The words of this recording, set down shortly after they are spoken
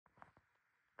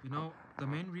You know, the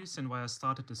main reason why I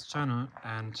started this channel,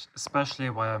 and especially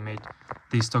why I made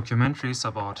these documentaries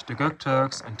about the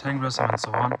Gökturks and Tengrism and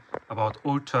so on, about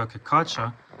old Turkic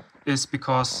culture, is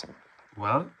because,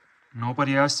 well,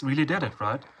 nobody else really did it,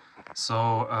 right?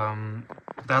 So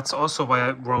that's also why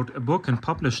I wrote a book and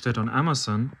published it on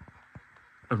Amazon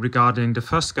regarding the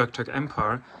first Göktürk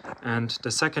Empire, and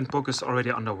the second book is already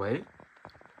underway.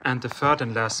 And the third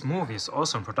and last movie is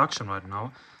also in production right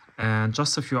now. And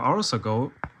just a few hours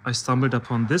ago, I stumbled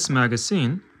upon this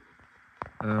magazine.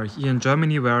 Here in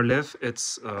Germany, where I live,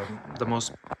 it's the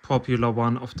most popular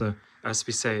one of the, as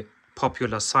we say,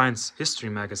 popular science history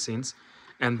magazines.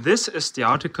 And this is the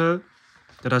article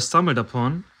that I stumbled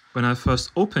upon when I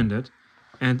first opened it.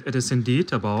 And it is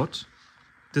indeed about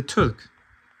the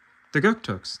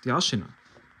Gökturks, the Ashina,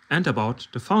 and about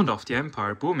the founder of the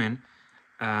empire, Bumin.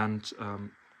 And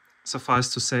suffice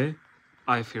to say,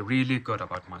 I feel really good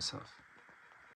about myself.